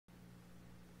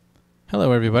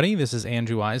Hello everybody, this is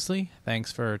Andrew Eisele.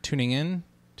 Thanks for tuning in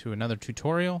to another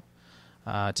tutorial.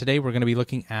 Today we're going to be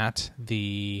looking at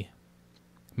the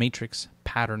matrix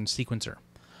pattern sequencer.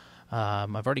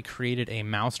 I've already created a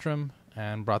Maelstrom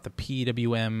and brought the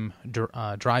PWM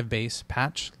drive base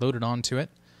patch loaded onto it.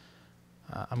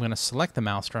 I'm going to select the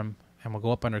Maelstrom and we'll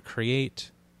go up under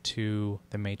Create to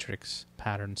the matrix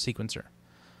pattern sequencer.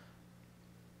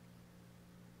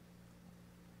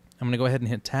 I'm going to go ahead and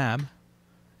hit Tab.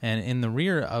 And in the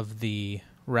rear of the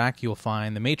rack, you'll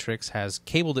find the matrix has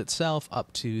cabled itself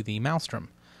up to the Maelstrom.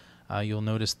 You'll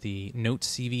notice the note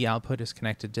CV output is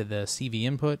connected to the CV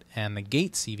input, and the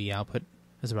gate CV output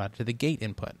is routed to the gate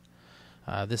input.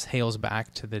 This hails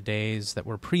back to the days that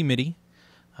were pre-MIDI.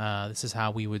 This is how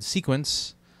we would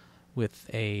sequence with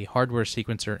a hardware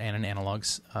sequencer and an analog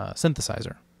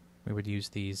synthesizer. We would use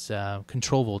these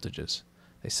control voltages.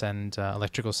 They send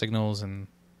electrical signals, and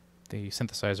the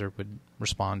synthesizer would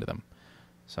respond to them.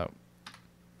 So,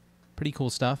 pretty cool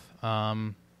stuff.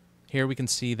 Here we can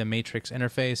see the matrix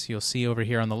interface. You'll see over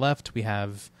here on the left, we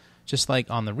have, just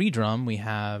like on the ReDrum, we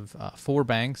have 4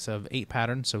 banks of 8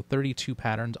 patterns, so 32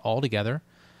 patterns all together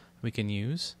we can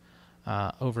use.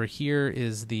 Over here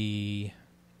is the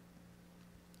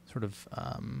sort of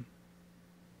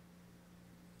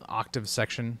octave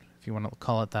section, if you want to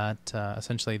call it that.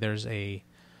 Essentially, there's a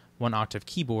 1-octave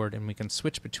keyboard, and we can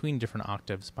switch between different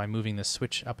octaves by moving the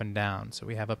switch up and down. So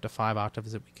we have up to 5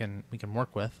 octaves that we can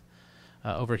work with.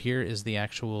 Over here is the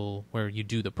actual where you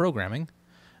do the programming,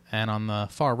 and on the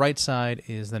far right side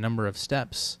is the number of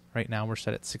steps. Right now we're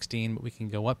set at 16, but we can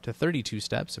go up to 32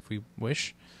 steps if we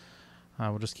wish.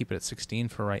 We'll just keep it at 16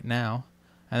 for right now.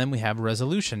 And then we have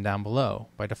resolution down below.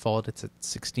 By default, it's at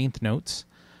 16th notes,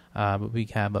 but we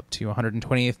have up to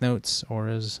 128th notes, or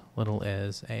as little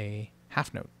as a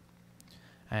half note.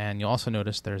 And you'll also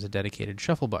notice there's a dedicated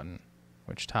shuffle button,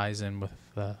 which ties in with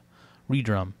the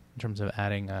ReDrum in terms of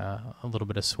adding a little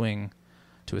bit of swing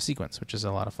to a sequence, which is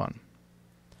a lot of fun.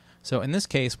 So in this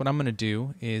case, what I'm going to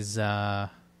do is I'm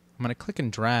going to click and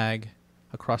drag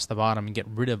across the bottom and get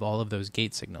rid of all of those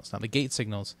gate signals. Now the gate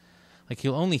signals, like,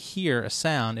 you'll only hear a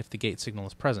sound if the gate signal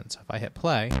is present. So if I hit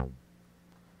play,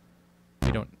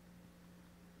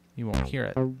 you won't hear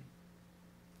it.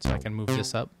 So I can move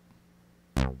this up.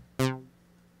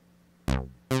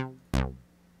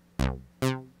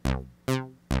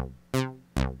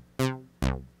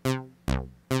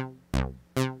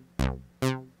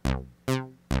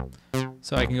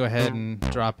 So I can go ahead and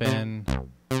drop in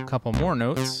a couple more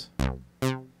notes.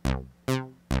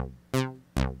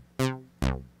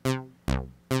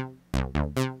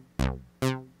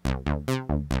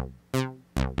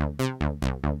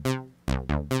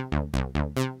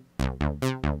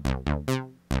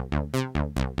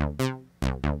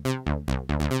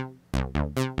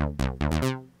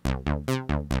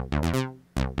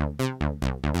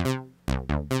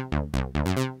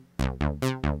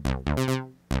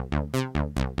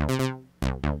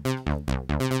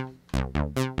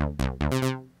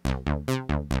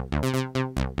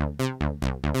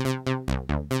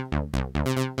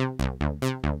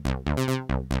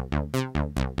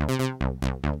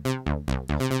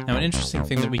 Now, an interesting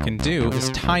thing that we can do is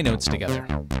tie notes together.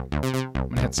 I'm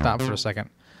going to hit stop for a second.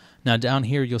 Now, down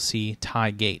here, you'll see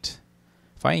tie gate.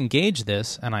 If I engage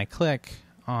this and I click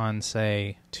on,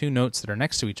 say, 2 notes that are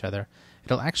next to each other,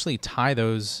 it'll actually tie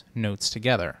those notes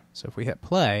together. So if we hit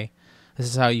play, this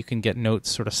is how you can get notes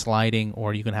sort of sliding,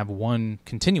 or you can have one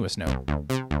continuous note.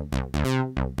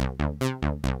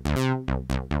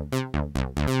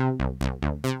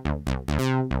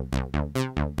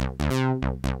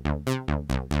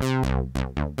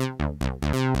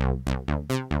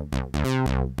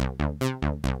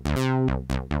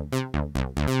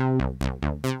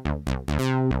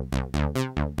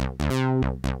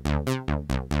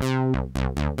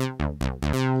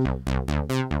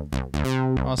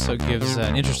 Also gives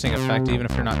an interesting effect. Even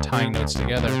if you're not tying notes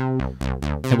together,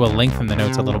 it will lengthen the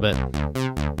notes a little bit.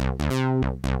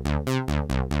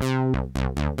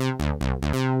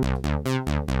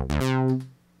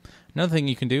 Another thing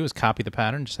you can do is copy the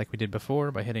pattern, just like we did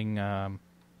before, by hitting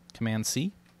Command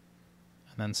C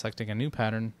and then selecting a new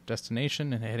pattern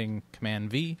destination and hitting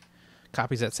Command V.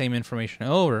 Copies that same information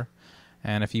over,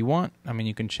 and if you want,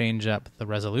 you can change up the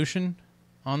resolution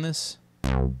on this.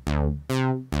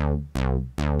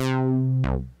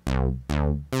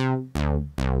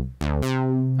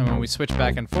 And when we switch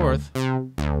back and forth,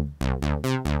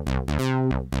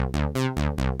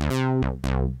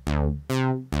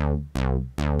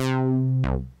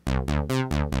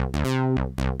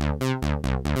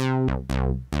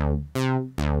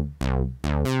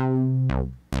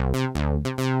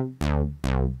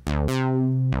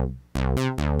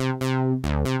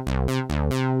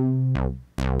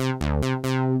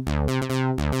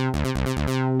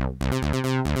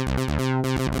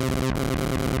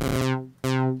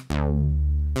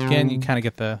 again, you kind of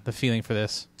get the feeling for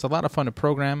this. It's a lot of fun to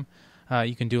program.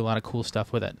 You can do a lot of cool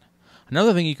stuff with it.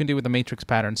 Another thing you can do with the matrix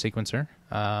pattern sequencer,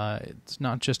 it's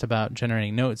not just about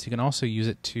generating notes. You can also use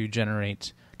it to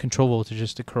generate control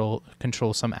voltages to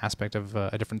control some aspect of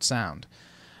a different sound,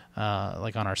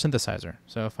 like on our synthesizer.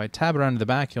 So if I tab around to the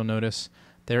back, you'll notice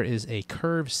there is a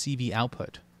curve CV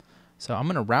output. So I'm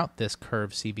going to route this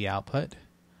curve CV output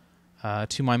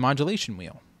to my modulation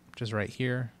wheel, which is right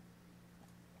here.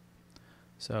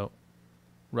 So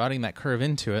routing that curve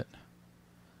into it,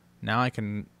 now I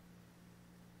can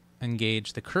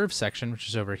engage the curve section, which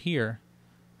is over here,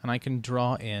 and I can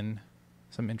draw in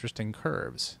some interesting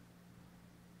curves.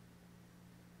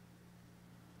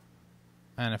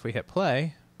 And if we hit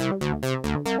play,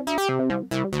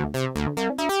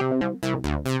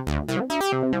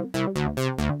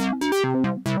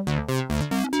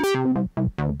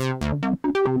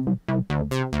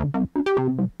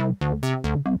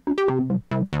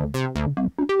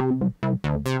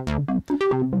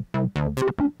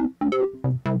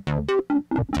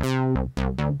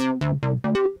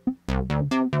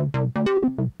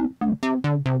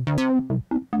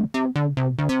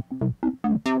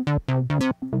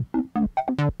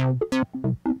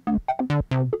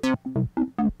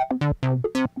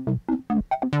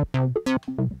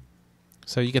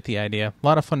 so you get the idea. A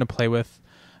lot of fun to play with.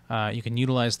 You can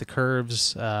utilize the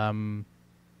curves to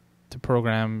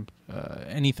program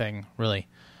anything, really.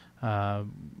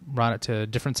 Route it to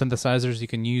different synthesizers. You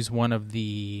can use one of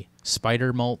the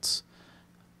spider mults,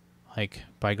 like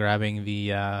by grabbing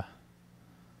the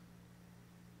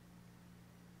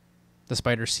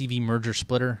spider CV merger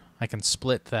splitter. I can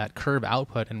split that curve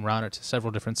output and route it to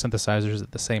several different synthesizers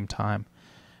at the same time,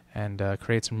 and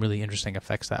create some really interesting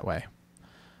effects that way.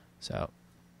 So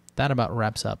that about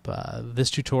wraps up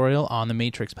this tutorial on the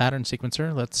matrix pattern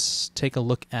sequencer. Let's take a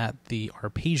look at the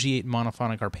arpeggiate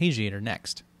monophonic arpeggiator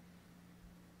next.